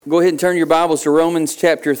Go ahead and turn your Bibles to Romans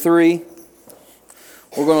chapter 3.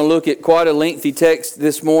 We're going to look at quite a lengthy text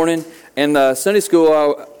this morning. And Sunday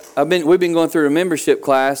school, we've been going through a membership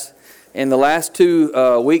class. And the last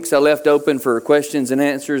 2 weeks I left open for questions and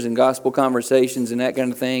answers and gospel conversations and that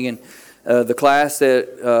kind of thing. And the class,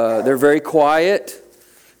 they're very quiet.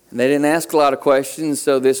 And they didn't ask a lot of questions.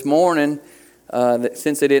 So this morning,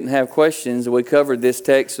 since they didn't have questions, we covered this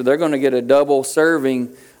text. So they're going to get a double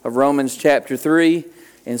serving of Romans chapter 3.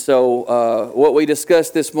 And so what we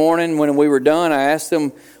discussed this morning, when we were done, I asked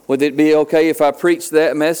them, would it be okay if I preached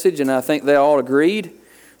that message? And I think they all agreed,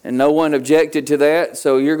 and no one objected to that.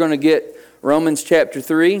 So you're going to get Romans chapter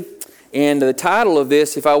 3. And the title of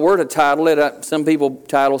this, if I were to title it, some people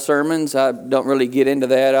title sermons. I don't really get into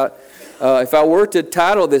that. If I were to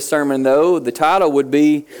title this sermon, though, the title would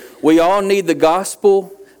be, We All Need the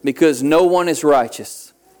Gospel Because No One is Righteous.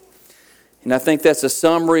 And I think that's a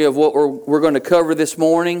summary of what we're going to cover this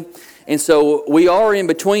morning. And so we are in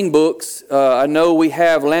between books. I know we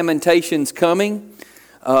have Lamentations coming.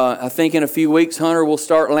 I think in a few weeks, Hunter will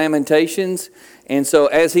start Lamentations. And so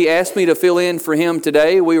as he asked me to fill in for him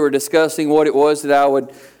today, we were discussing what it was that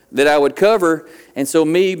I would cover. And so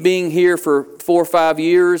me being here for 4 or 5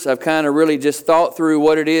 years, I've kind of really just thought through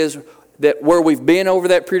what it is that where we've been over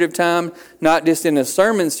that period of time, not just in a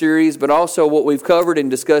sermon series, but also what we've covered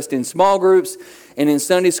and discussed in small groups and in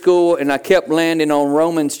Sunday school. And I kept landing on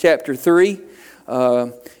Romans chapter 3.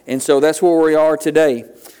 And so that's where we are today.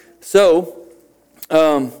 So,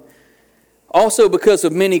 also because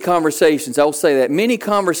of many conversations, I will say that, many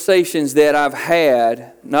conversations that I've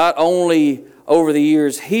had, not only over the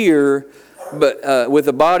years here, but with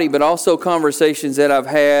the body, but also conversations that I've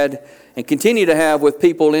had and continue to have with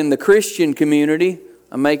people in the Christian community.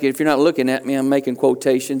 If you're not looking at me, I'm making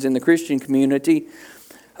quotations in the Christian community.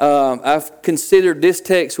 I've considered this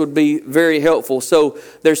text would be very helpful. So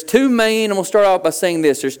there's I'm going to start off by saying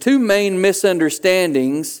this. There's 2 main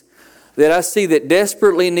misunderstandings that I see that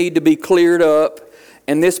desperately need to be cleared up.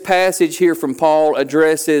 And this passage here from Paul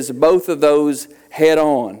addresses both of those head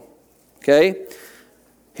on. Okay?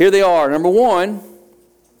 Here they are. Number 1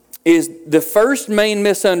 is the first main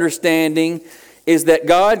misunderstanding is that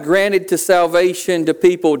God granted to salvation to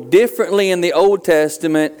people differently in the Old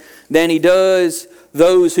Testament than He does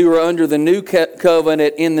those who are under the new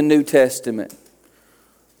covenant in the New Testament.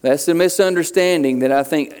 That's the misunderstanding that I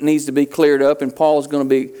think needs to be cleared up, and Paul's going to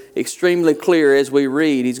be extremely clear as we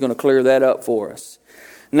read. He's going to clear that up for us.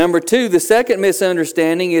 Number 2, the second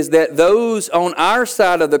misunderstanding is that those on our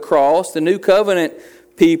side of the cross, the new covenant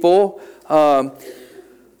people,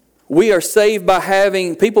 we are saved by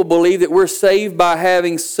people believe that we're saved by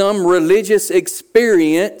having some religious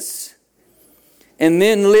experience and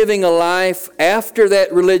then living a life after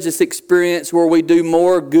that religious experience where we do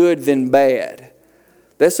more good than bad.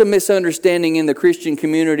 That's a misunderstanding in the Christian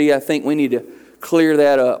community. I think we need to clear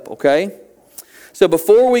that up, okay? So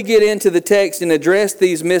before we get into the text and address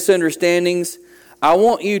these misunderstandings, I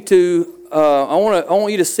want you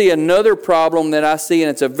to see another problem that I see, and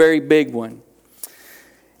it's a very big one.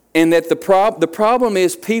 And that the problem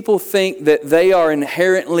is people think that they are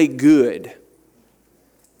inherently good.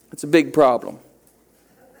 It's a big problem.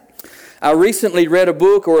 I recently read a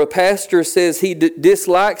book where a pastor says he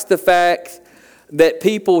dislikes the fact that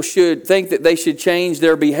people should think that they should change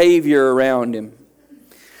their behavior around him.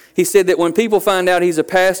 He said that when people find out he's a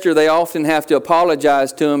pastor, they often have to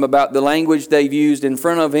apologize to him about the language they've used in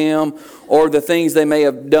front of him or the things they may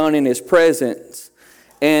have done in his presence.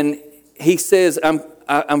 And he says,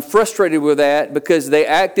 I'm frustrated with that because they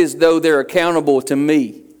act as though they're accountable to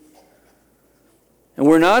me. And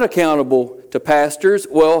we're not accountable to pastors.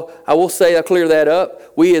 Well, I will say, I'll clear that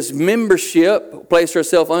up. We as membership place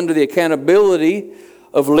ourselves under the accountability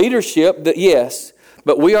of leadership, yes.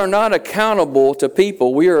 But we are not accountable to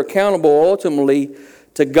people. We are accountable ultimately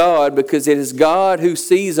to God because it is God who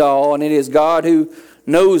sees all and it is God who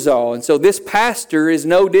knows all. And so this pastor is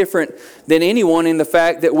no different than anyone in the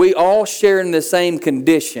fact that we all share in the same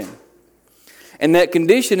condition. And that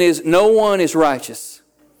condition is no one is righteous.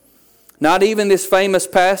 Not even this famous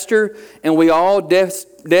pastor, and we all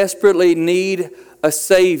desperately need a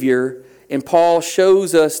Savior. And Paul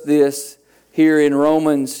shows us this here in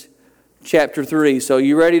Romans chapter 3. So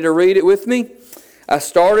you ready to read it with me? I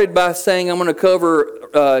started by saying I'm going to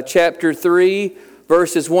cover chapter 3,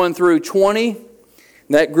 verses 1 through 20.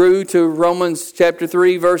 That grew to Romans chapter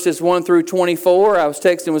 3, verses 1 through 24. I was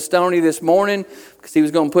texting with Stoney this morning because he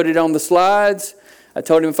was going to put it on the slides. I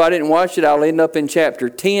told him if I didn't watch it, I'll end up in chapter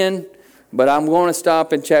 10. But I'm going to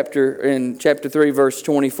stop in chapter 3, verse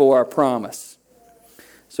 24, I promise.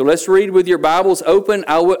 So let's read with your Bibles open.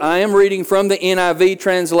 I am reading from the NIV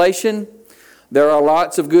translation. There are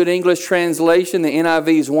lots of good English translation. The NIV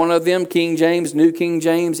is one of them. King James, New King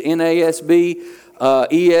James, NASB,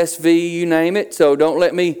 ESV, you name it. So don't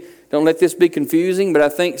let this be confusing. But I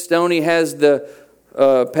think Stoney has the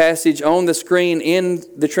passage on the screen in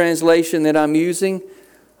the translation that I'm using.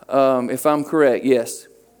 If I'm correct, yes.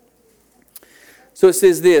 So it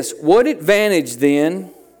says this: "What advantage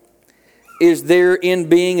then is there in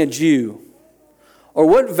being a Jew? Or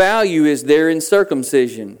what value is there in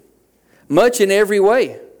circumcision? Much in every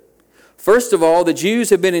way. First of all, the Jews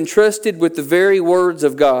have been entrusted with the very words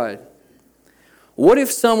of God. What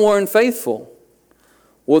if some were unfaithful?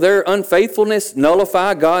 Will their unfaithfulness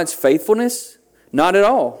nullify God's faithfulness? Not at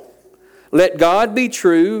all. Let God be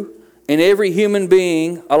true and every human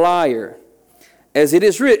being a liar. As it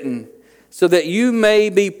is written, so that you may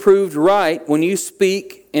be proved right when you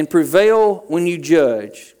speak and prevail when you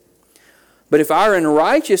judge. But if our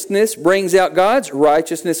unrighteousness brings out God's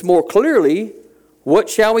righteousness more clearly, what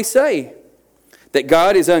shall we say? That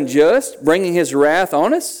God is unjust, bringing His wrath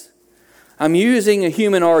on us? I'm using a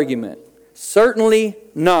human argument. Certainly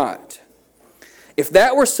not. If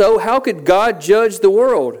that were so, how could God judge the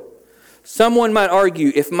world? Someone might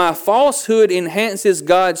argue, if my falsehood enhances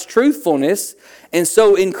God's truthfulness and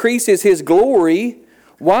so increases His glory,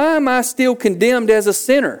 why am I still condemned as a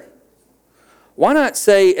sinner? Why not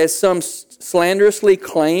say, as some slanderously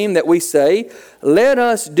claim that we say, let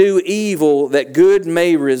us do evil that good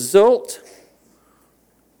may result?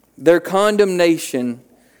 Their condemnation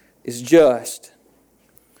is just.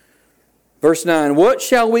 Verse 9, what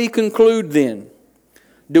shall we conclude then?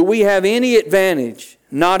 Do we have any advantage?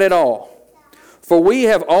 Not at all. For we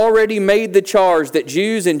have already made the charge that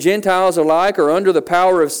Jews and Gentiles alike are under the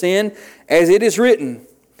power of sin, as it is written,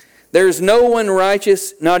 there is no one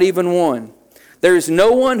righteous, not even one. There is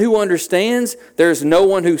no one who understands. There is no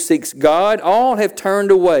one who seeks God. All have turned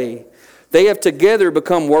away. They have together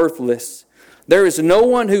become worthless. There is no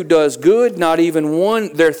one who does good, not even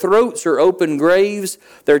one. Their throats are open graves.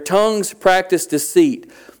 Their tongues practice deceit.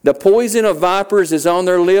 The poison of vipers is on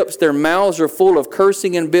their lips. Their mouths are full of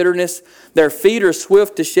cursing and bitterness. Their feet are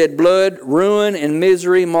swift to shed blood. Ruin and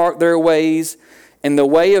misery mark their ways, and the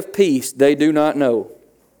way of peace they do not know.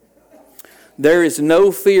 There is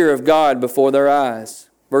no fear of God before their eyes.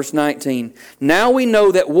 Verse 19. Now we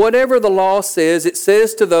know that whatever the law says, it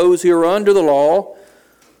says to those who are under the law,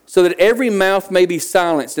 so that every mouth may be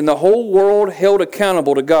silenced and the whole world held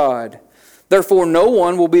accountable to God. Therefore no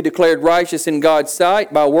one will be declared righteous in God's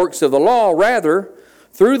sight by works of the law. Rather,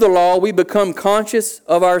 through the law we become conscious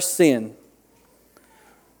of our sin.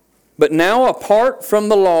 But now apart from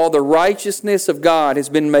the law, the righteousness of God has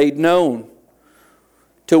been made known,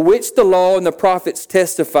 to which the law and the prophets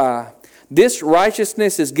testify. This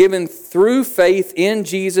righteousness is given through faith in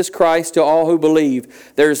Jesus Christ to all who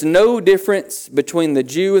believe. There is no difference between the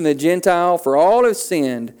Jew and the Gentile, for all have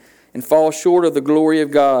sinned and fall short of the glory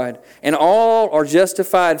of God. And all are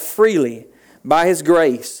justified freely by His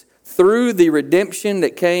grace through the redemption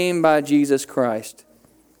that came by Jesus Christ.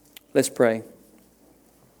 Let's pray.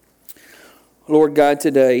 Lord God,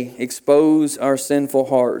 today expose our sinful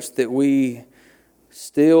hearts that we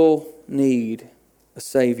still need a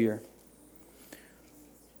Savior.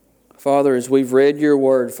 Father, as we've read your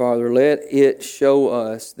word, Father, let it show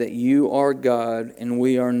us that you are God and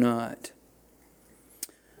we are not.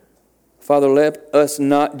 Father, let us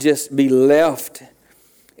not just be left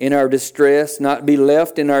in our distress, not be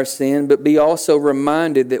left in our sin, but be also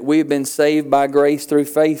reminded that we have been saved by grace through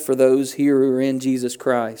faith for those here who are in Jesus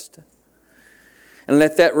Christ. And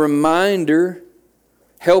let that reminder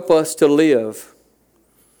help us to live.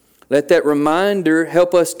 Let that reminder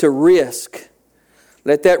help us to risk.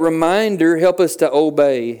 Let that reminder help us to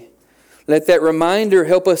obey. Let that reminder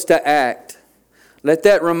help us to act. Let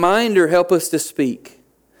that reminder help us to speak.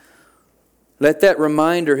 Let that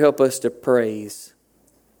reminder help us to praise.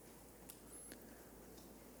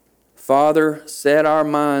 Father, set our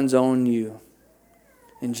minds on you.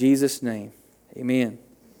 In Jesus' name, amen.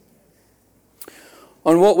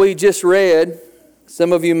 On what we just read,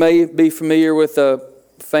 some of you may be familiar with a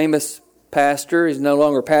famous pastor. He's no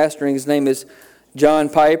longer pastoring. His name is John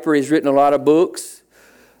Piper. He's written a lot of books.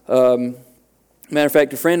 Matter of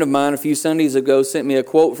fact, a friend of mine a few Sundays ago sent me a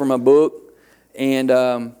quote from a book, and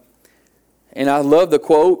I love the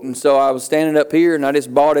quote, and so I was standing up here, and I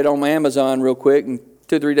just bought it on Amazon real quick, and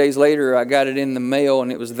 2 or 3 days later, I got it in the mail,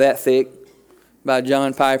 and it was that thick, by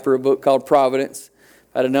John Piper, a book called Providence.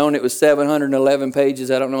 If I'd have known it was 711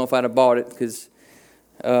 pages, I don't know if I'd have bought it, because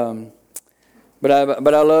But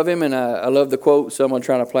I love him, and I love the quote, so I'm going to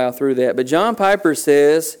try to plow through that. But John Piper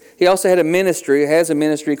says, he also has a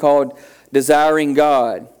ministry called Desiring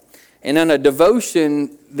God. And in a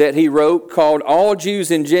devotion that he wrote called All Jews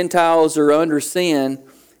and Gentiles Are Under Sin,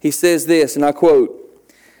 he says this, and I quote,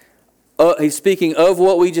 he's speaking of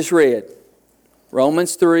what we just read.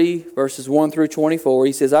 Romans 3, verses 1 through 24.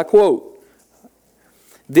 He says, I quote,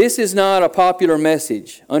 "This is not a popular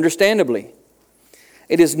message, understandably.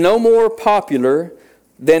 It is no more popular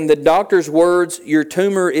than the doctor's words, 'Your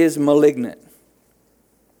tumor is malignant.'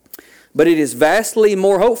 But it is vastly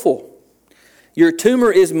more hopeful. 'Your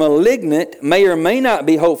tumor is malignant' may or may not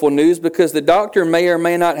be hopeful news because the doctor may or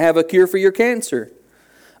may not have a cure for your cancer.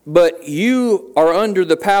 But you are under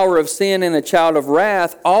the power of sin, and a child of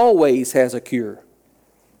wrath always has a cure."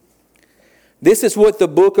 This is what the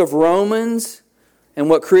book of Romans and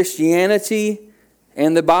what Christianity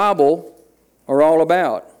and the Bible are all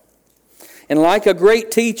about. And like a great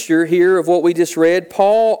teacher here of what we just read,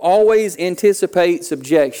 Paul always anticipates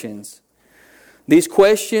objections. These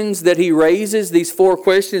questions that he raises, these 4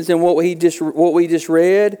 questions and what we just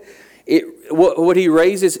read, what he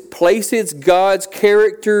raises places God's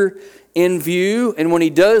character in view, and when he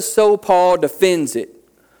does so, Paul defends it.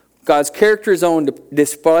 God's character is on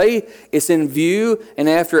display, it's in view, and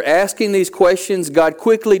after asking these questions, God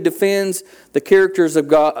quickly defends the character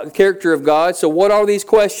of God. So what are these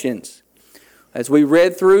questions? As we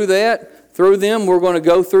read through them, we're going to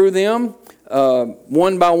go through them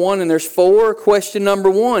one by one, and there's 4. Question number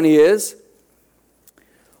 1 is,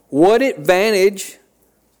 what advantage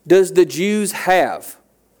does the Jews have?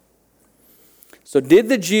 So did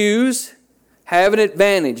the Jews have an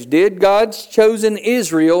advantage? Did God's chosen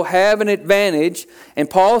Israel have an advantage? And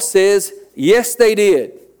Paul says, yes, they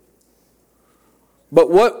did. But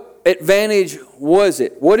what advantage was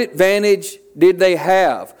it? What advantage did they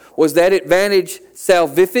have? Was that advantage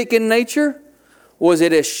salvific in nature? Was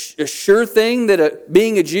it a sure thing that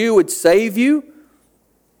being a Jew would save you?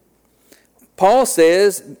 Paul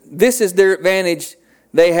says this is their advantage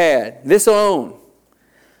they had. This alone.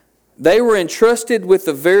 They were entrusted with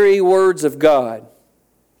the very words of God.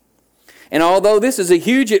 And although this is a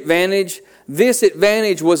huge advantage, this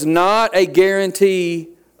advantage was not a guarantee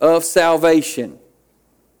of salvation.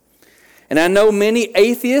 And I know many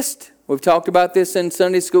atheists, we've talked about this in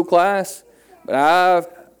Sunday school class, but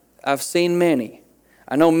I've seen many.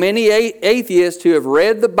 I know many atheists who have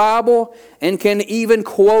read the Bible and can even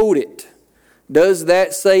quote it. Does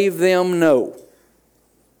that save them? No.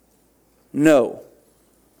 No.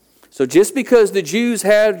 So just because the Jews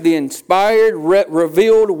had the inspired,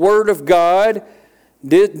 revealed Word of God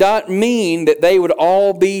did not mean that they would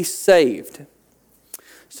all be saved.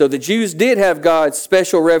 So the Jews did have God's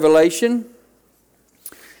special revelation,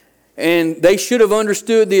 and they should have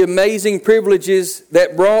understood the amazing privileges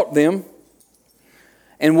that brought them.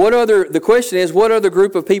 And the question is, what other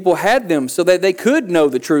group of people had them so that they could know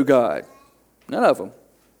the true God? None of them.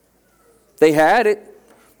 They had it.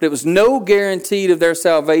 But it was no guarantee of their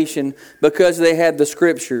salvation because they had the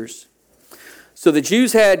Scriptures. So the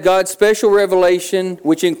Jews had God's special revelation,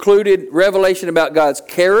 which included revelation about God's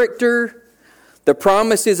character, the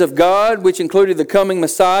promises of God, which included the coming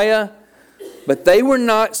Messiah. But they were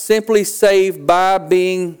not simply saved by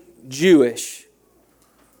being Jewish.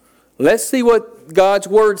 Let's see what God's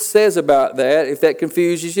Word says about that. If that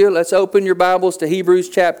confuses you, let's open your Bibles to Hebrews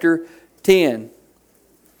chapter 10.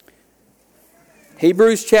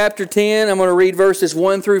 Hebrews chapter 10, I'm going to read verses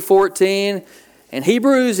 1 through 14. And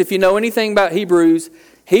Hebrews, if you know anything about Hebrews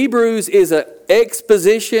is an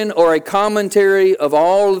exposition or a commentary of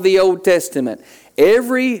all of the Old Testament.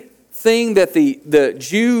 Everything that the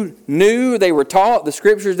Jew knew, they were taught, the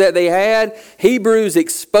Scriptures that they had, Hebrews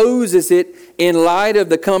exposes it in light of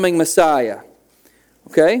the coming Messiah.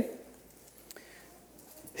 Okay?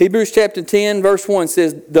 Hebrews chapter 10, verse 1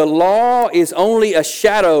 says, "The law is only a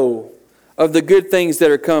shadow of the good things that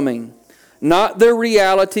are coming, not the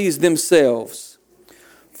realities themselves.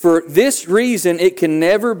 For this reason it can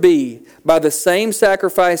never be, by the same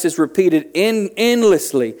sacrifices repeated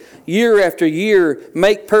endlessly, year after year,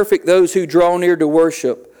 make perfect those who draw near to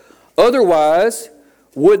worship. Otherwise,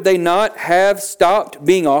 would they not have stopped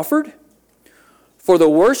being offered? For the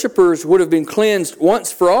worshipers would have been cleansed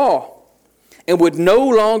once for all, and would no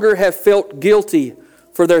longer have felt guilty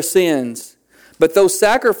for their sins. But those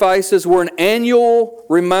sacrifices were an annual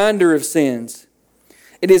reminder of sins.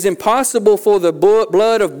 It is impossible for the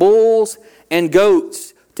blood of bulls and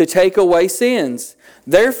goats to take away sins.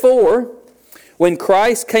 Therefore, when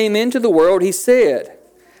Christ came into the world, He said,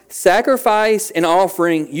 'Sacrifice and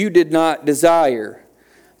offering you did not desire,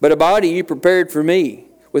 but a body you prepared for me.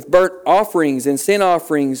 with burnt offerings and sin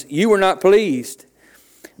offerings, you were not pleased.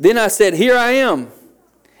 Then I said, here I am.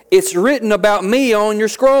 It's written about me on your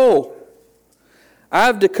scroll. I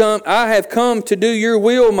have come to do your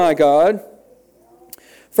will, my God.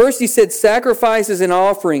 First he said, sacrifices and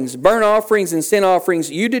offerings, burnt offerings and sin offerings,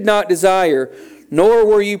 you did not desire, nor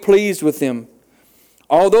were you pleased with them,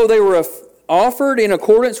 although they were offered in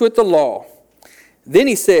accordance with the law. Then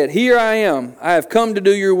he said, here I am. I have come to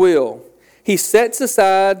do your will. He sets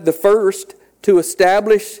aside the first to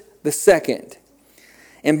establish the second.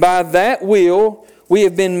 And by that will, we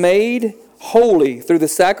have been made holy through the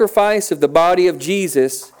sacrifice of the body of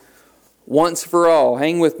Jesus once for all.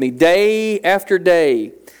 Hang with me. Day after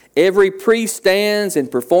day, every priest stands and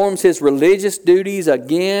performs his religious duties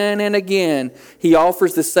again and again. He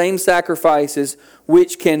offers the same sacrifices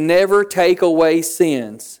which can never take away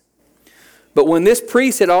sins. But when this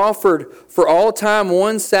priest had offered for all time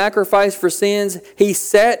one sacrifice for sins, he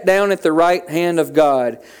sat down at the right hand of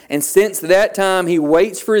God. And since that time he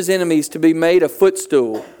waits for his enemies to be made a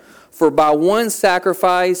footstool. For by one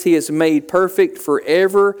sacrifice he has made perfect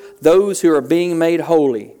forever those who are being made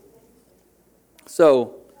holy.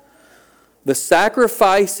 So, the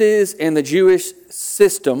sacrifices in the Jewish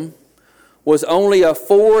system was only a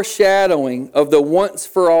foreshadowing of the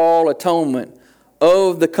once-for-all atonement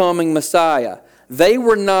of the coming Messiah. They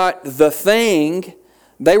were not the thing,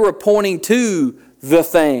 they were pointing to the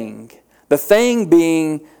thing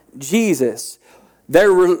being Jesus. Their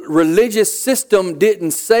religious system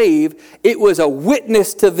didn't save, it was a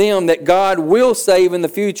witness to them that God will save in the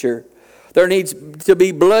future. There needs to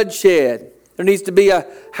be bloodshed, there needs to be a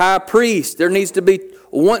high priest, there needs to be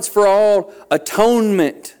once for all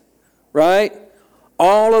atonement, right?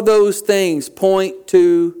 All of those things point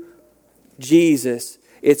to Jesus.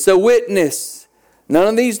 It's a witness. None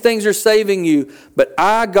of these things are saving you, but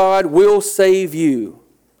I, God, will save you.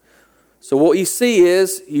 So what you see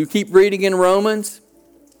is, you keep reading in Romans,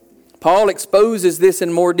 Paul exposes this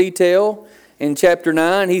in more detail. In chapter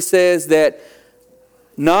 9, he says that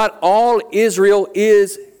not all Israel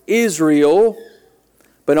is Israel,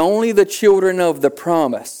 but only the children of the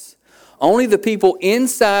promise. Only the people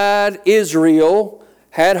inside Israel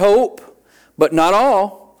had hope, but not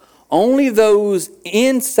all. Only those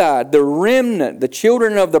inside, the remnant, the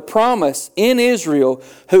children of the promise in Israel,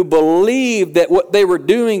 who believed that what they were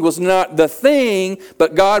doing was not the thing,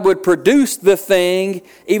 but God would produce the thing,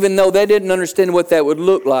 even though they didn't understand what that would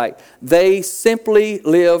look like. They simply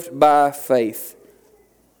lived by faith.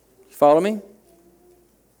 Follow me?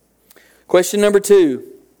 Question number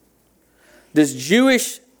 2. Does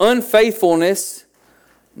Jewish unfaithfulness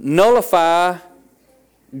nullify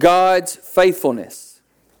God's faithfulness?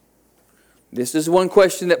 This is one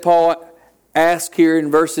question that Paul asked here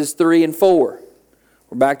in verses 3 and 4.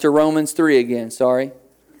 We're back to Romans 3 again, sorry.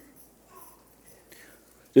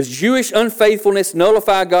 Does Jewish unfaithfulness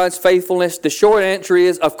nullify God's faithfulness? The short answer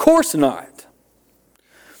is, of course not.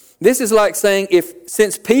 This is like saying,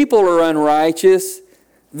 since people are unrighteous,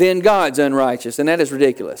 then God's unrighteous, and that is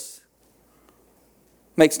ridiculous.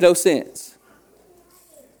 Makes no sense.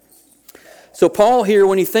 So Paul here,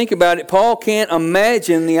 when you think about it, Paul can't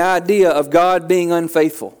imagine the idea of God being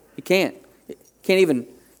unfaithful. He can't. Can't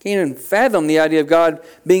even fathom the idea of God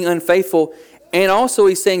being unfaithful. And also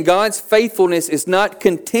he's saying God's faithfulness is not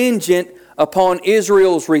contingent upon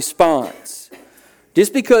Israel's response.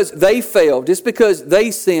 Just because they failed, just because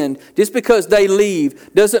they sinned, just because they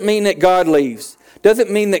leave, doesn't mean that God leaves.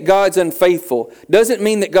 Doesn't mean that God's unfaithful. Doesn't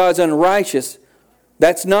mean that God's unrighteous.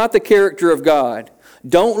 That's not the character of God.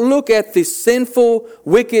 Don't look at the sinful,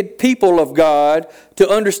 wicked people of God to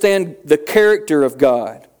understand the character of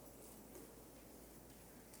God.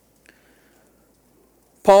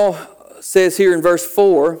 Paul says here in verse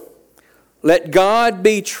 4, let God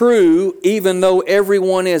be true even though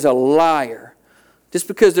everyone is a liar. Just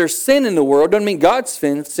because there's sin in the world doesn't mean God's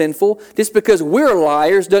sinful. Just because we're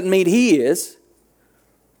liars doesn't mean He is.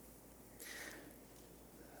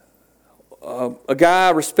 A guy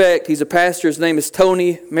I respect, he's a pastor, his name is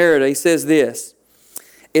Tony Merida. He says this: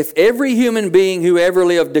 if every human being who ever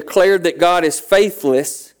lived declared that God is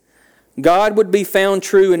faithless, God would be found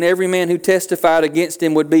true and every man who testified against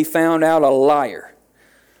Him would be found out a liar.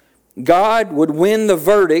 God would win the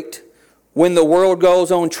verdict when the world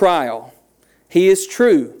goes on trial. He is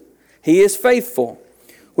true. He is faithful.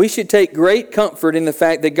 We should take great comfort in the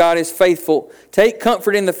fact that God is faithful. Take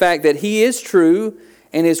comfort in the fact that He is true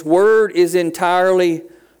and His word is entirely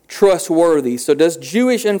trustworthy. So does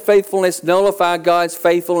Jewish unfaithfulness nullify God's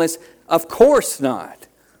faithfulness? Of course not.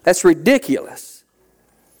 That's ridiculous.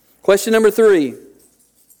 Question number 3.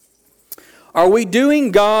 Are we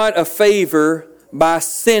doing God a favor by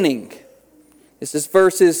sinning. This is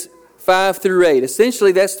verses 5 through 8.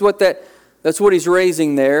 Essentially, that's what he's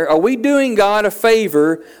raising there. Are we doing God a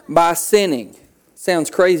favor by sinning? Sounds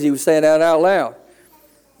crazy we say that out loud.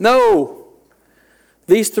 No.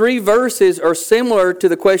 These three verses are similar to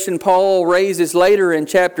the question Paul raises later in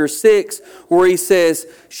chapter 6, where he says,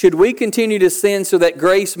 should we continue to sin so that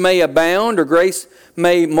grace may abound or grace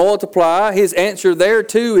may multiply? His answer there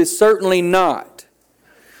too is certainly not.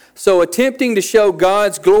 So attempting to show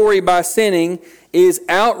God's glory by sinning is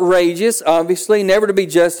outrageous, obviously, never to be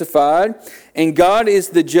justified. And God is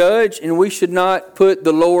the judge, and we should not put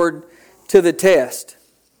the Lord to the test.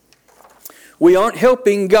 We aren't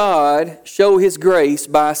helping God show His grace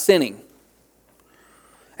by sinning.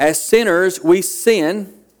 As sinners, we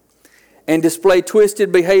sin and display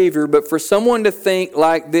twisted behavior, but for someone to think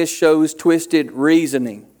like this shows twisted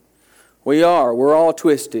reasoning. We're all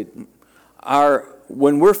twisted.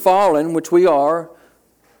 When we're fallen, which we are,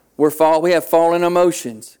 we have fallen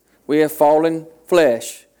emotions. We have fallen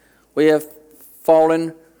flesh. We have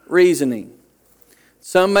fallen reasoning.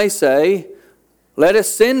 Some may say, let us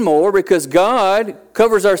sin more because God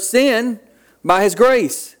covers our sin by His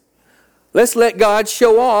grace. Let's let God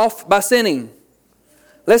show off by sinning.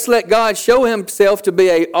 Let's let God show Himself to be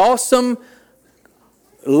an awesome,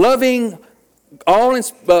 loving,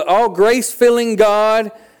 all grace-filling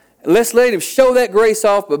God. Let's let Him show that grace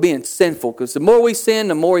off by being sinful, because the more we sin,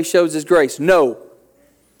 the more He shows His grace. No,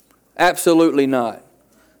 absolutely not.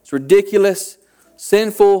 It's ridiculous,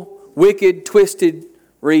 sinful, wicked, twisted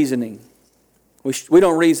reasoning. We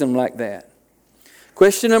don't reason like that.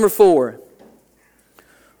 Question number 4.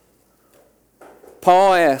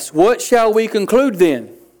 Paul asks, what shall we conclude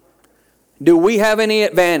then? Do we have any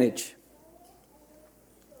advantage?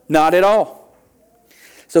 Not at all.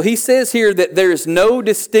 So he says here that there is no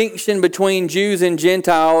distinction between Jews and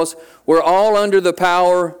Gentiles. We're all under the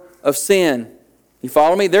power of sin. You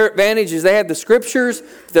follow me? Their advantage is they have the Scriptures.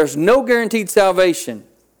 There's no guaranteed salvation.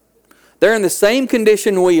 They're in the same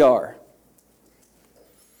condition we are.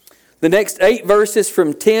 The next 8 verses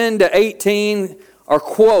from 10 to 18 are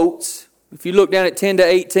quotes. If you look down at 10 to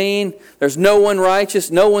 18, there's no one righteous,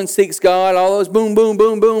 no one seeks God, all those boom, boom,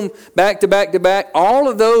 boom, boom, back to back to back. All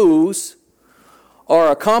of those are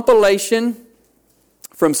a compilation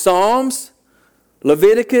from Psalms,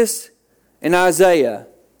 Leviticus, and Isaiah.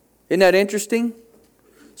 Isn't that interesting?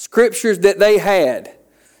 Scriptures that they had.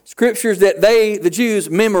 Scriptures that the Jews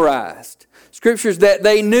memorized. Scriptures that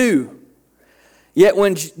they knew. Yet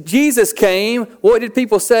when Jesus came, what did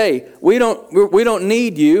people say? We don't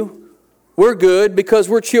need you. We're good because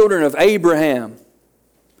we're children of Abraham.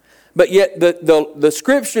 But yet the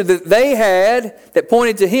scripture that they had that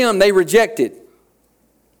pointed to Him, they rejected.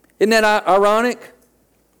 Isn't that ironic?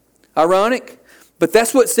 Ironic? But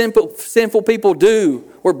that's what sinful people do.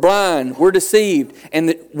 We're blind. We're deceived.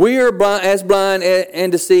 And we are blind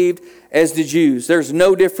and deceived as the Jews. There's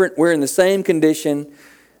no different. We're in the same condition.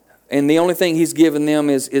 And the only thing He's given them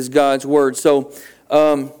is God's Word. So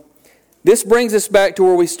this brings us back to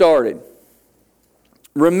where we started.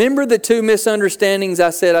 Remember the 2 misunderstandings I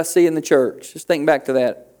said I see in the church. Just think back to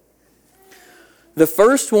that. The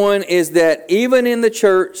first one is that even in the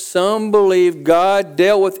church, some believe God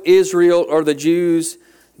dealt with Israel or the Jews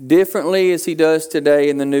differently as He does today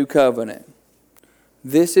in the New Covenant.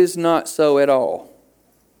 This is not so at all.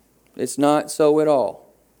 It's not so at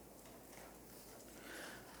all.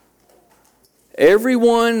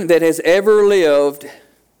 Everyone that has ever lived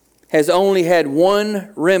has only had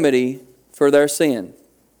one remedy for their sin.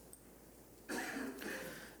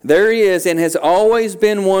 There is and has always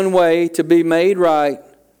been one way to be made right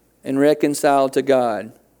and reconciled to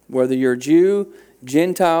God. Whether you're Jew,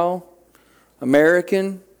 Gentile,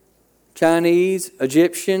 American, Chinese,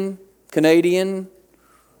 Egyptian, Canadian,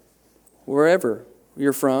 wherever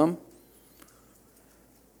you're from,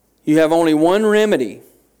 you have only one remedy.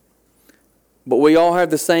 But we all have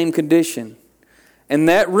the same condition. And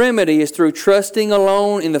that remedy is through trusting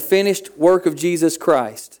alone in the finished work of Jesus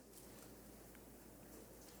Christ.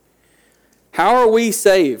 How are we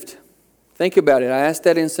saved? Think about it. I asked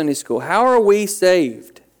that in Sunday school. How are we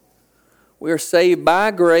saved? We are saved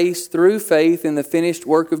by grace through faith in the finished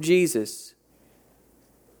work of Jesus.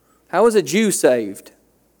 How is a Jew saved?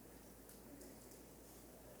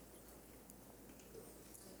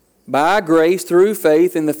 By grace through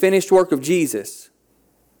faith in the finished work of Jesus.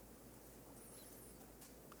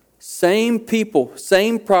 Same people,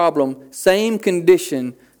 same problem, same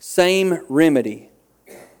condition, same remedy.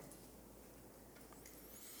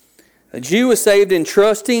 A Jew is saved in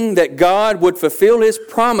trusting that God would fulfill His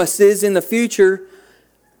promises in the future,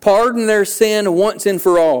 pardon their sin once and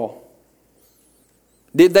for all.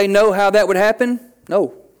 Did they know how that would happen?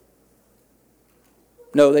 No.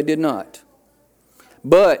 No, they did not.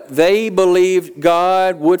 But they believed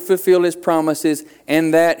God would fulfill His promises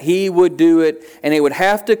and that He would do it. And it would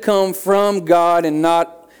have to come from God and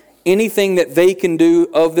not anything that they can do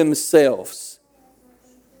of themselves.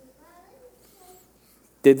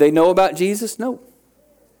 Did they know about Jesus? No.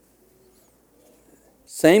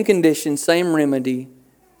 Same condition, same remedy,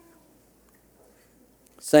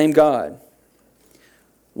 same God.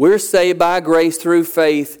 We're saved by grace through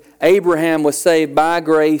faith. Abraham was saved by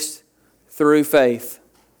grace through faith.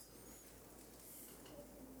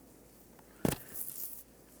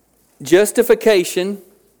 Justification,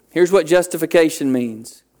 here's what justification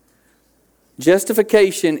means.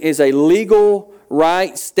 Justification is a legal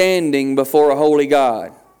right standing before a holy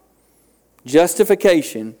God.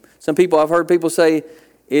 Justification. I've heard people say,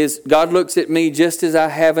 is God looks at me just as I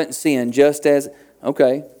haven't sinned, justified,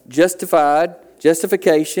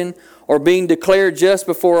 justification, or being declared just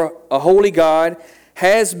before a holy God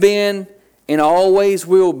has been and always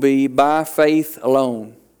will be by faith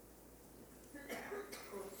alone.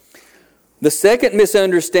 The second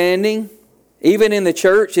misunderstanding, even in the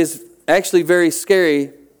church, is actually very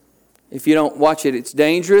scary. If you don't watch it, it's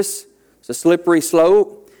dangerous. It's a slippery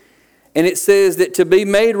slope. And it says that to be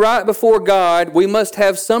made right before God, we must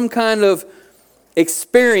have some kind of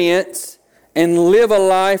experience and live a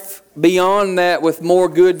life beyond that with more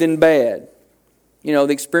good than bad. The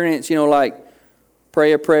experience, like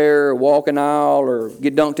pray a prayer, or walk an aisle, or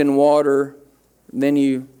get dunked in water. Then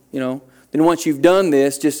then once you've done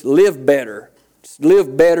this, just live better. Just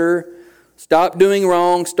live better. Stop doing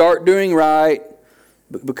wrong, start doing right.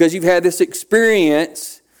 Because you've had this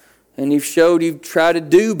experience and you've tried to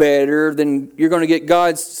do better, then you're going to get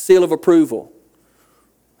God's seal of approval.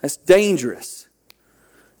 That's dangerous.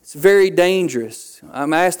 It's very dangerous.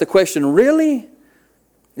 I'm asked the question, really?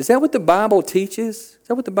 Is that what the Bible teaches? Is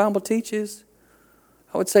that what the Bible teaches?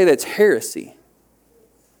 I would say that's heresy.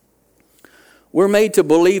 We're made to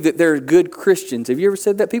believe that they're good Christians. Have you ever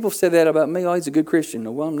said that? People have said that about me. Oh, he's a good Christian.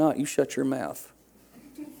 No, well, I'm not. You shut your mouth.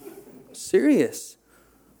 Serious.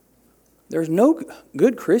 There's no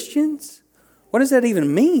good Christians? What does that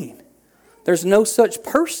even mean? There's no such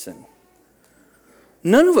person.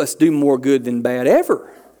 None of us do more good than bad,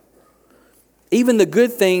 ever. Even the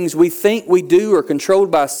good things we think we do are controlled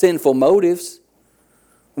by sinful motives.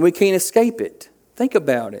 And we can't escape it. Think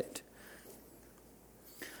about it.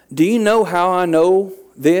 Do you know how I know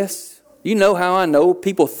this? Do you know how I know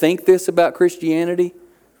people think this about Christianity?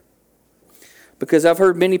 Because I've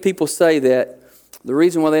heard many people say that the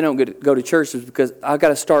reason why they don't go to church is because I've got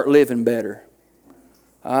to start living better.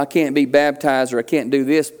 I can't be baptized or I can't do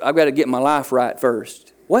this. I've got to get my life right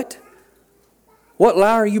first. What? What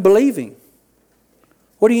lie are you believing?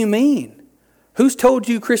 What do you mean? Who's told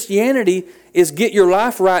you Christianity is get your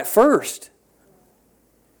life right first?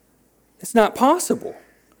 It's not possible.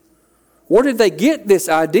 Where did they get this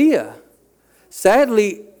idea?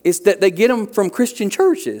 Sadly, it's that they get them from Christian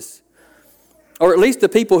churches. Or at least the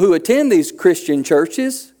people who attend these Christian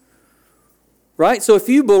churches. Right? So if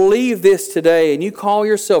you believe this today and you call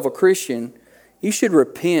yourself a Christian, you should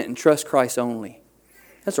repent and trust Christ only.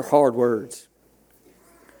 Those are hard words.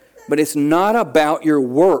 But it's not about your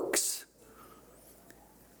works.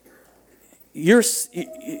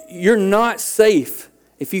 You're not safe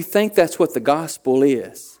if you think that's what the gospel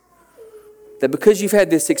is. That because you've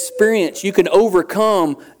had this experience, you can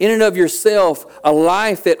overcome in and of yourself a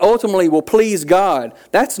life that ultimately will please God.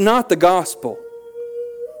 That's not the gospel.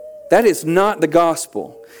 That is not the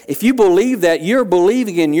gospel. If you believe that, you're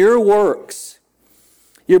believing in your works.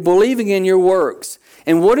 You're believing in your works.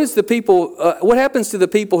 And what happens to the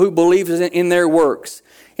people who believe in their works?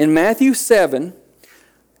 In Matthew 7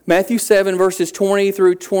 verses 20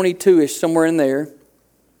 through 22-ish, somewhere in there,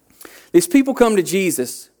 these people come to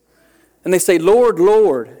Jesus. And they say, Lord,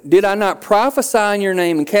 Lord, did I not prophesy in your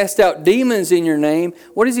name and cast out demons in your name?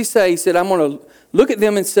 What does he say? He said, I'm going to look at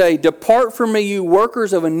them and say, depart from me, you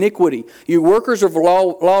workers of iniquity, you workers of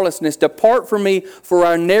lawlessness. Depart from me, for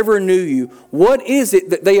I never knew you. What is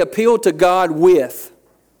it that they appeal to God with?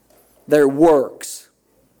 Their works.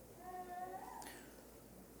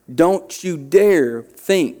 Don't you dare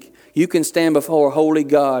think you can stand before a holy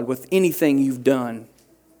God with anything you've done.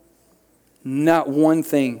 Not one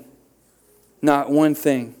thing. Not one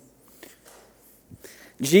thing.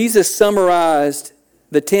 Jesus summarized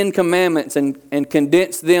the 10 commandments and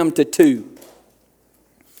condensed them to 2.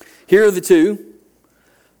 Here are the 2.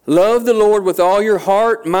 Love the Lord with all your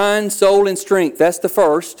heart, mind, soul, and strength. That's the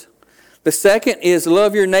first. The second is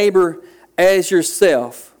love your neighbor as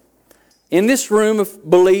yourself. In this room of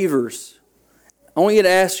believers, I want you to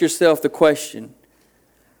ask yourself the question,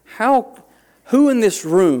 who in this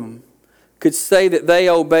room could say that they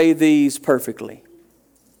obey these perfectly?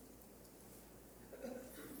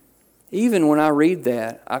 Even when I read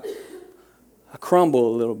that, I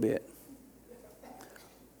crumble a little bit.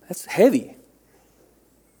 That's heavy.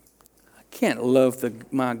 I can't love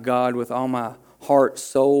my God with all my heart,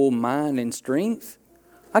 soul, mind, and strength.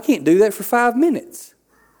 I can't do that for 5 minutes.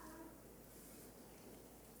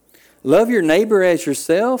 Love your neighbor as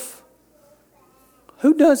yourself.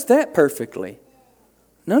 Who does that perfectly?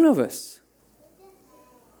 None of us.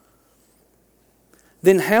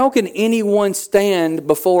 Then how can anyone stand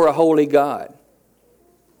before a holy God?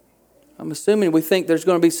 I'm assuming we think there's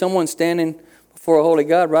going to be someone standing before a holy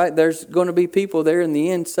God, right? There's going to be people there in the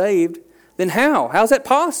end saved. Then how? How's that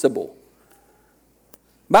possible?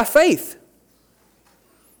 By faith.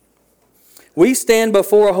 We stand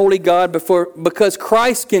before a holy God because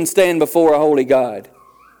Christ can stand before a holy God.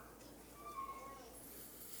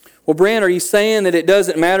 Well, Brent, are you saying that it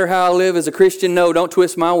doesn't matter how I live as a Christian? No, don't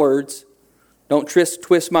twist my words. Don't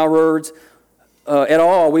twist my words at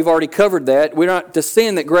all. We've already covered that. We're not to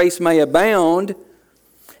sin that grace may abound.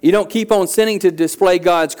 You don't keep on sinning to display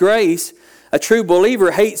God's grace. A true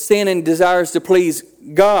believer hates sin and desires to please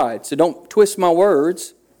God. So don't twist my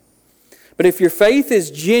words. But if your faith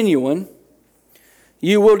is genuine,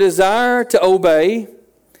 you will desire to obey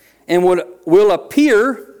and will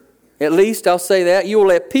appear, at least I'll say that, you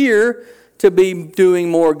will appear to be doing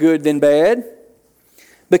more good than bad.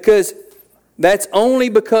 Because that's only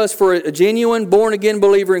because for a genuine born-again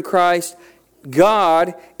believer in Christ,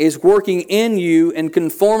 God is working in you and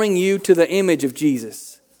conforming you to the image of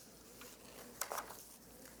Jesus.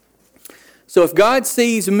 So if God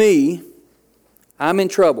sees me, I'm in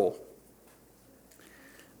trouble.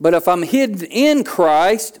 But if I'm hidden in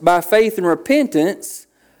Christ by faith and repentance,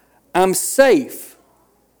 I'm safe.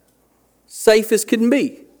 Safe as can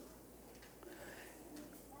be.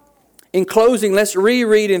 In closing, let's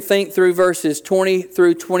reread and think through verses 20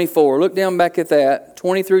 through 24. Look down back at that,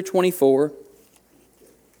 20 through 24.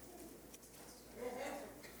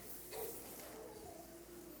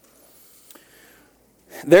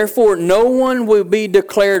 Therefore, no one will be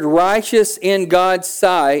declared righteous in God's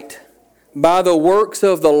sight by the works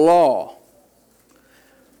of the law.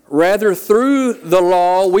 Rather, through the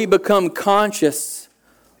law, we become conscious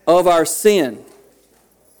of our sin.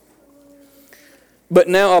 But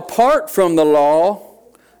now, apart from the law,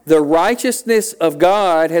 the righteousness of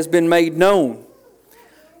God has been made known,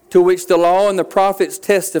 to which the law and the prophets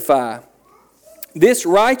testify. This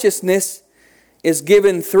righteousness is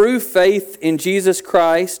given through faith in Jesus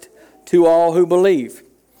Christ to all who believe.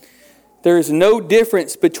 There is no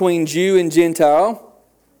difference between Jew and Gentile,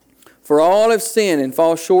 for all have sinned and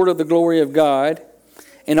fall short of the glory of God,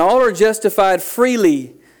 and all are justified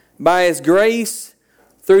freely by His grace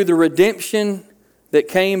through the redemption that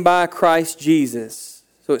came by Christ Jesus.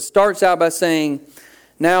 So it starts out by saying,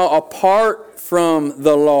 now apart from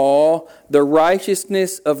the law, the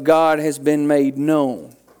righteousness of God has been made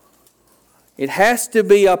known. It has to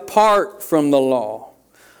be apart from the law.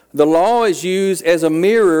 The law is used as a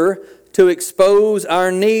mirror to expose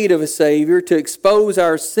our need of a Savior, to expose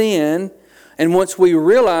our sin. And once we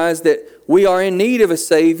realize that we are in need of a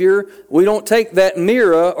Savior, we don't take that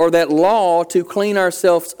mirror or that law to clean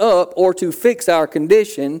ourselves up or to fix our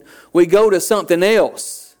condition. We go to something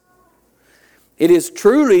else. It is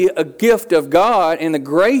truly a gift of God and the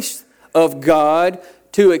grace of God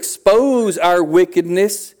to expose our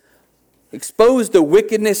wickedness, expose the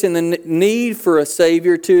wickedness and the need for a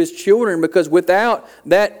Savior to His children, because without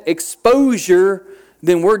that exposure,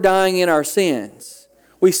 then we're dying in our sins.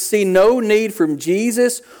 We see no need from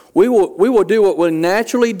Jesus. We will do what we'll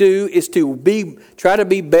naturally do, is to try to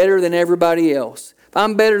be better than everybody else. If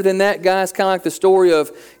I'm better than that guy, it's kind of like the story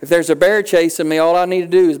of, if there's a bear chasing me, all I need to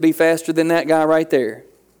do is be faster than that guy right there.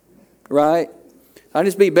 Right? I'll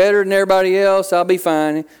just be better than everybody else. I'll be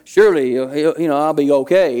fine. Surely, I'll be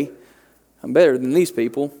okay. I'm better than these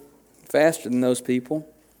people, faster than those people.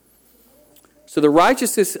 So the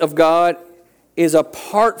righteousness of God is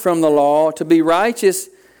apart from the law. To be righteous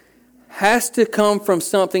has to come from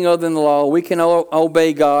something other than the law. We can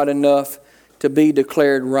obey God enough to be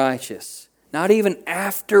declared righteous. Not even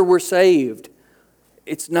after we're saved.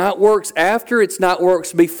 It's not works after, it's not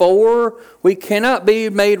works before. We cannot be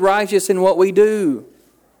made righteous in what we do.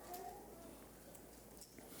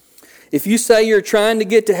 If you say you're trying to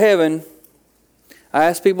get to heaven, I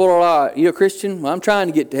ask people a lot, you a Christian? Well, I'm trying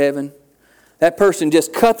to get to heaven. That person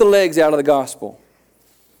just cut the legs out of the gospel.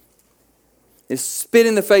 It's spit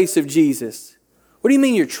in the face of Jesus. What do you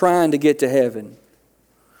mean you're trying to get to heaven?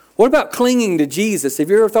 What about clinging to Jesus?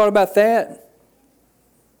 Have you ever thought about that?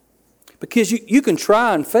 Because you can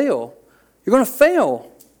try and fail. You're going to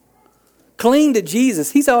fail. Cling to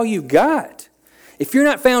Jesus. He's all you got. If you're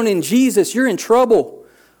not found in Jesus, you're in trouble.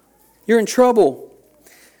 You're in trouble.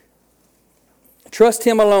 Trust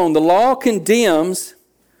Him alone. The law condemns,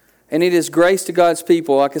 and it is grace to God's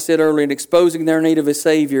people, like I said earlier, in exposing their need of a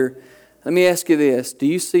Savior. Let me ask you this. Do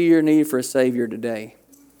you see your need for a Savior today?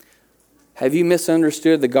 Have you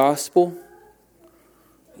misunderstood the gospel?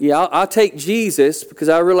 Yeah, I'll take Jesus because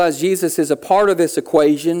I realize Jesus is a part of this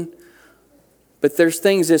equation, but there's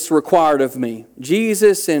things that's required of me.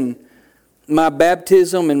 Jesus and my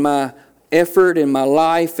baptism and my effort and my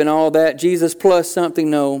life and all that, Jesus plus something,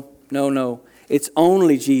 no. It's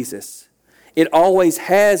only Jesus. It always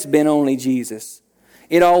has been only Jesus.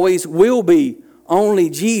 It always will be only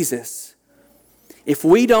Jesus. If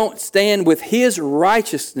we don't stand with His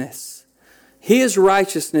righteousness,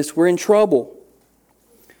 we're in trouble.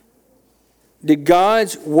 Did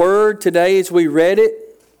God's Word today, as we read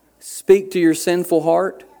it, speak to your sinful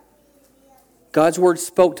heart? God's Word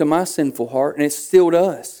spoke to my sinful heart, and it still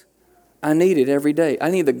does. I need it every day.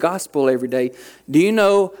 I need the gospel every day. Do you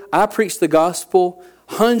know I preach the gospel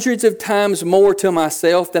hundreds of times more to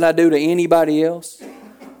myself than I do to anybody else?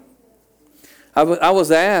 I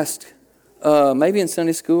was asked, maybe in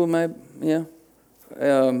Sunday school, maybe, yeah.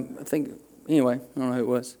 I think, anyway, I don't know who it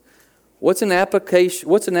was. What's an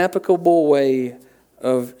applicable way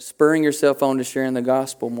of spurring yourself on to sharing the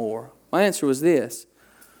gospel more? My answer was this.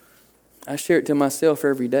 I share it to myself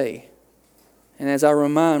every day. And as I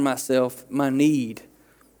remind myself my need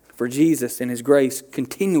for Jesus and His grace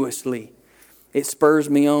continuously, it spurs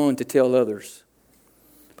me on to tell others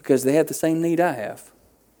because they have the same need I have.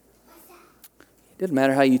 It doesn't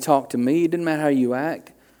matter how you talk to me. It doesn't matter how you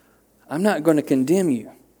act. I'm not going to condemn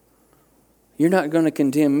you. You're not going to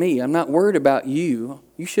condemn me. I'm not worried about you.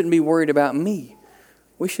 You shouldn't be worried about me.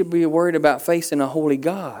 We should be worried about facing a holy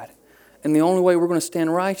God. And the only way we're going to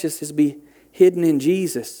stand righteous is to be hidden in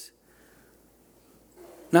Jesus.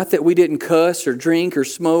 Not that we didn't cuss or drink or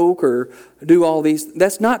smoke or do all these.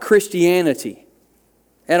 That's not Christianity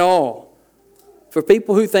at all. For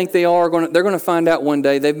people who think they are, they're going to find out one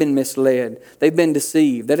day they've been misled. They've been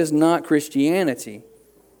deceived. That is not Christianity.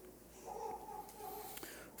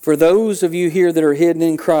 For those of you here that are hidden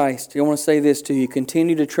in Christ, I want to say this to you.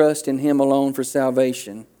 Continue to trust in Him alone for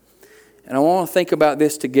salvation. And I want to think about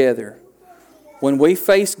this together. When we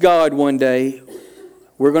face God one day,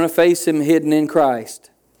 we're going to face Him hidden in Christ.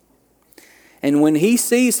 And when He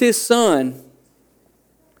sees His Son,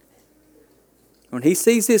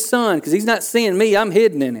 because He's not seeing me, I'm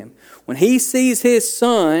hidden in Him. When He sees His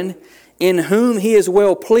Son, in whom He is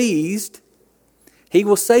well pleased, He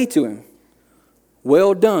will say to Him,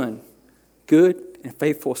 "Well done, good and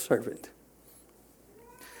faithful servant."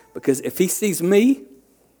 Because if He sees me,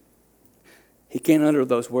 He can't utter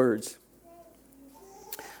those words.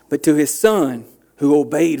 But to His Son, who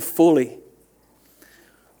obeyed fully,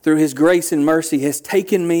 through His grace and mercy, has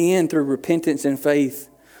taken me in through repentance and faith,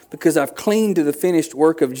 because I've clinged to the finished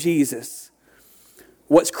work of Jesus.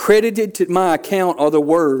 What's credited to my account are the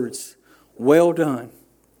words, "Well done,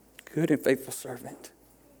 good and faithful servant."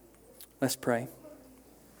 Let's pray.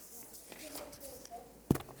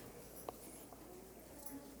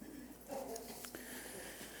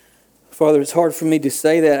 Father, it's hard for me to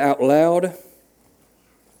say that out loud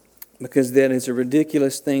because that is a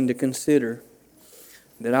ridiculous thing to consider,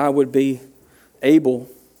 that I would be able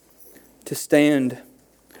to stand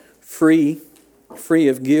free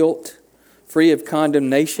of guilt, free of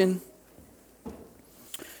condemnation,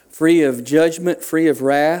 free of judgment, free of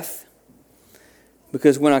wrath.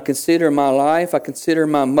 Because when I consider my life, I consider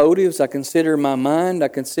my motives, I consider my mind, I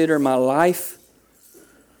consider my life,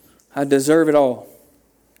 I deserve it all.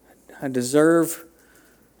 I deserve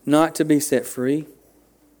not to be set free.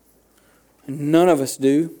 And none of us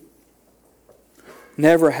do.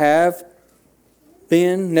 Never have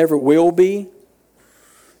been, never will be.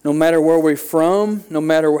 No matter where we're from, no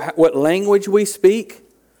matter what language we speak.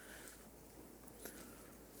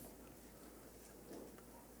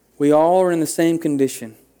 We all are in the same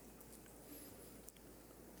condition.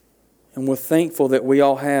 And we're thankful that we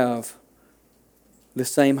all have the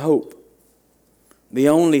same hope. The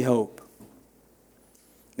only hope.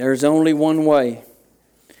 There's only one way.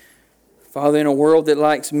 Father, in a world that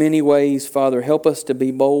likes many ways, Father, help us to be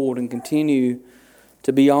bold and continue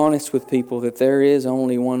to be honest with people that there is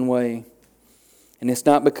only one way. And it's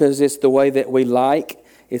not because it's the way that we like.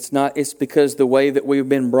 It's because the way that we've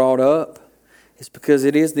been brought up. It's because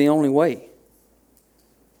it is the only way.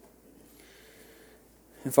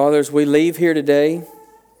 And Father, as we leave here today,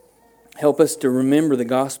 Help us to remember the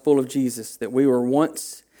gospel of Jesus, that we were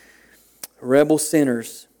once rebel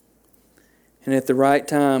sinners, and at the right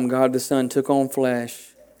time, God the Son took on flesh.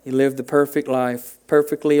 He lived the perfect life,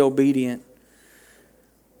 perfectly obedient,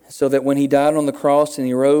 so that when He died on the cross and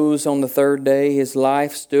He rose on the third day, His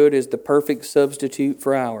life stood as the perfect substitute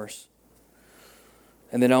for ours.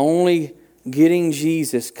 And that only getting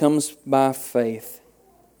Jesus comes by faith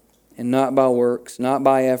and not by works, not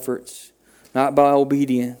by efforts, not by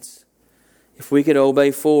obedience. If we could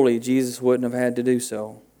obey fully, Jesus wouldn't have had to do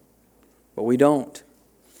so. But we don't.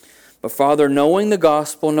 But Father, knowing the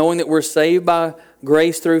gospel, knowing that we're saved by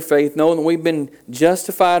grace through faith, knowing that we've been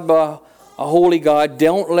justified by a holy God,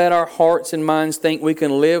 don't let our hearts and minds think we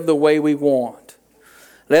can live the way we want.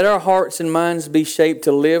 Let our hearts and minds be shaped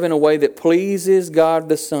to live in a way that pleases God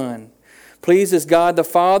the Son, pleases God the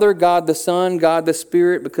Father, God the Son, God the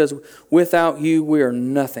Spirit, because without You we are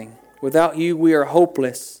nothing. Without You we are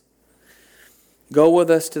hopeless. Go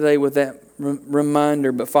with us today with that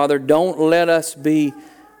reminder. But Father, don't let us be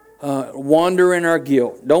wander in our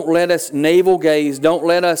guilt. Don't let us navel gaze. Don't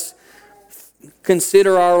let us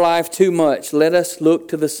consider our life too much. Let us look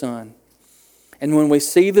to the Son. And when we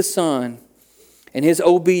see the Son and His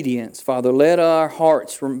obedience, Father, let our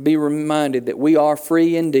hearts be reminded that we are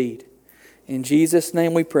free indeed. In Jesus'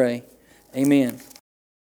 name we pray. Amen.